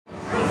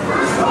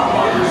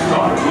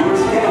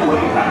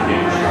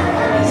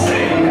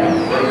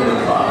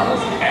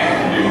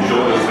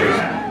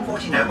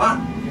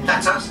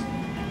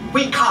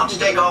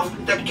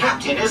takeoff. The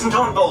captain isn't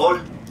on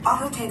board.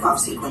 Auto takeoff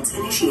sequence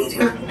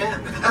initiated.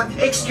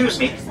 Excuse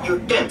me, you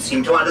don't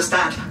seem to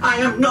understand. I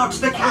am not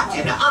the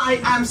captain.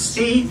 I am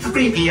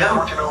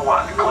C-3PO. Sentinel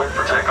 1, cleared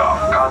for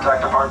takeoff.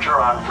 Contact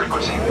departure on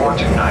frequency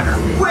 429er.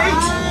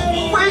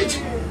 Wait!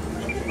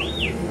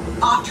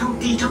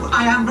 R2-D2,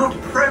 I am not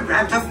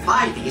programmed to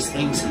fly these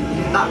things.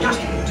 Now just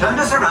turn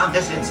us around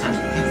this instant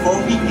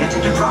before we get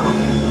into trouble.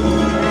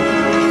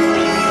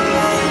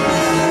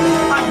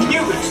 I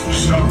knew it!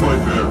 Stop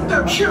right there.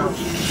 Don't shoot!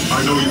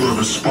 I know you have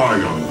a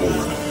spy on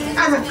board.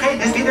 I'm afraid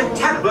there's been a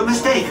terrible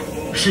mistake.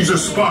 She's a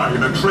spy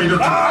and a traitor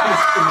to You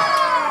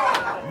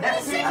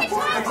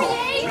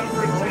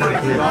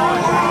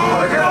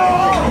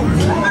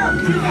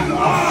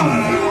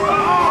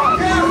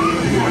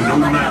are no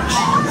match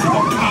for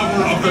the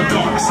power of the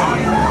dark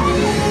side.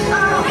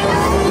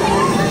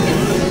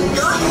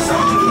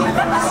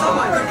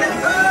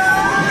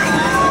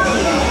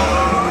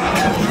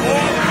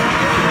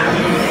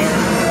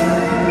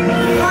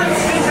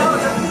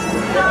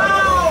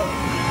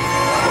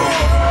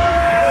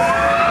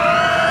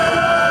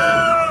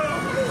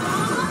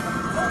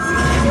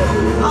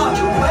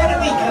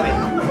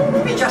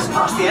 Just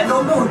past the end of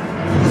the moon.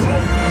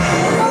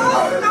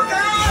 Oh, look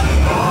out!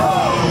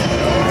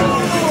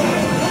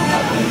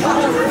 Got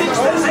to fix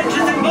those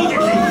engines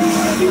immediately.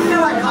 You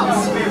know I can't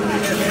swim.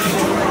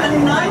 And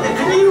neither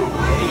can you.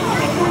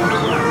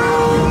 Come on!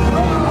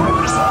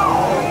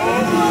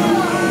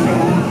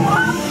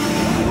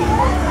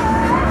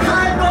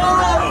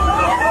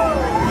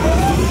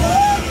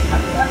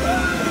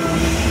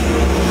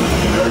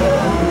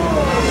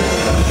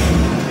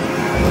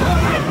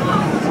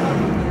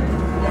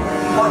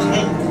 What a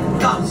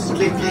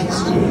ghastly place.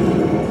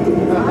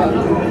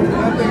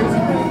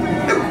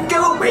 Go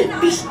away,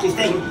 beastly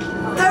thing!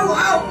 Go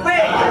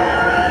away!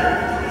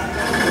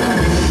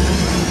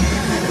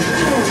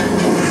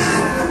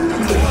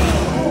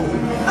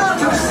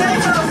 Out of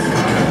Satan!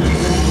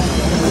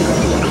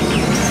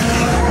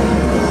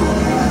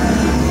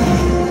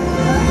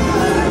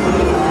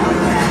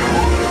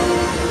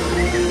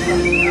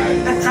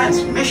 The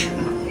transmission.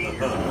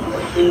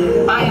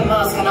 I am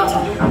Mars Kanata,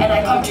 and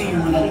I come to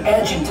you with an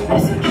urgent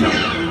message.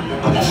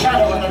 The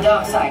shadow of the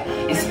dark side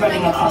is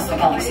spreading across the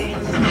galaxy.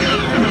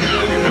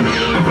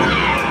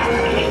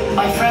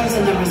 My friends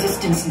in the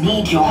Resistance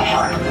need your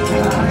help.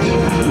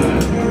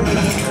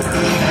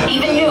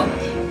 Even you!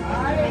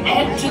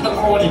 Head to the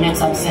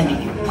coordinates I'm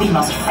sending you. We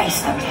must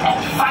face them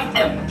and fight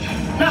them.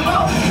 Now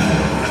go!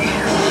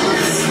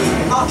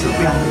 Arthur,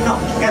 we are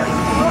not going.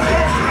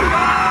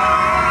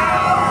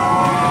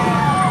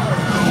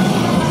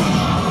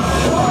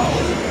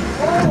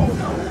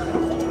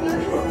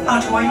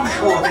 Arthur, are you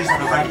sure these are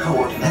the right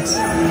coordinates?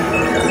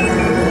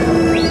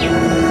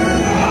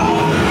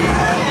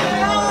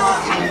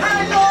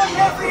 Hang on,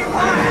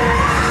 everyone!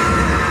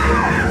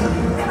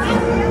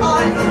 I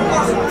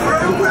wasn't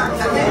programmed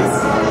for this!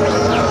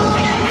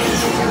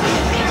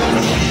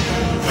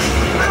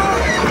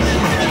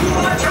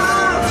 Watch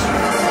out!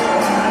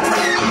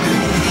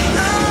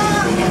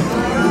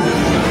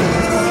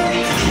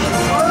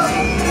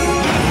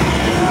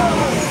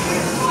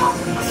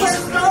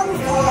 What's done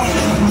for?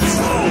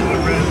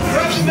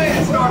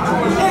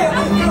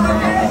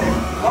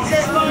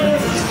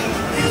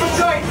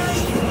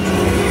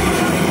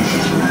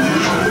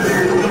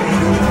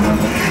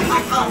 I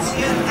can't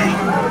see anything.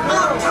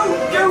 R2,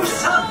 do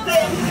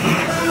something!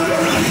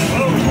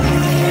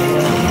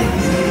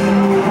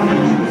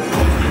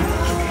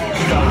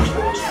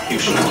 You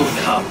should have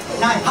come.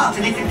 I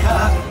heartily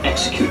concur.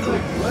 Execute them.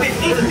 But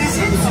even this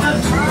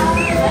instant!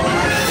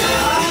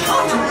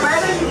 R2,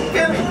 where are you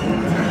going?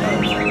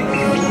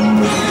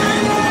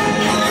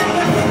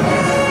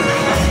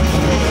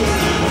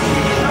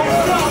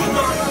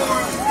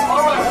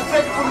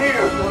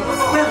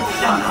 Well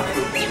done,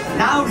 R2.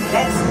 Now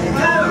let's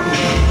go!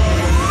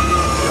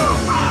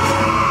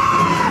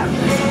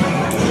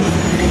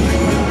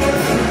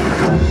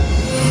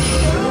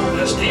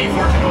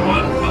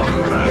 ST-1401,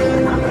 welcome back.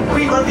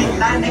 We will be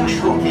landing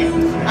shortly.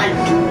 I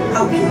do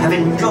hope you have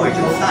enjoyed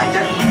your flight.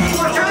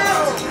 Watch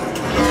out!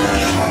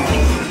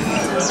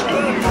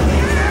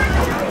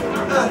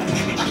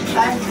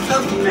 Thank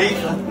the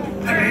Maker.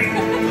 Hey,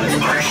 that's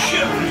my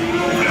ship.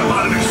 We got a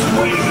lot of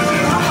explaining to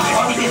do.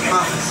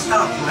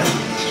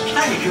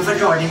 Thank you for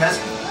joining us.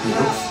 We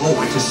look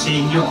forward to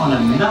seeing you on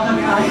another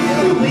flight.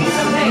 Release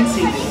the main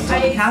seat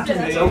until the captain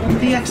has opened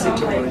the exit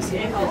doors.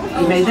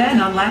 You may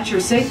then unlatch your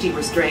safety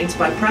restraints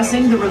by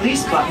pressing the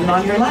release button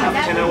on your left.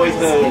 Can I wait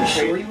the Make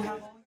sure you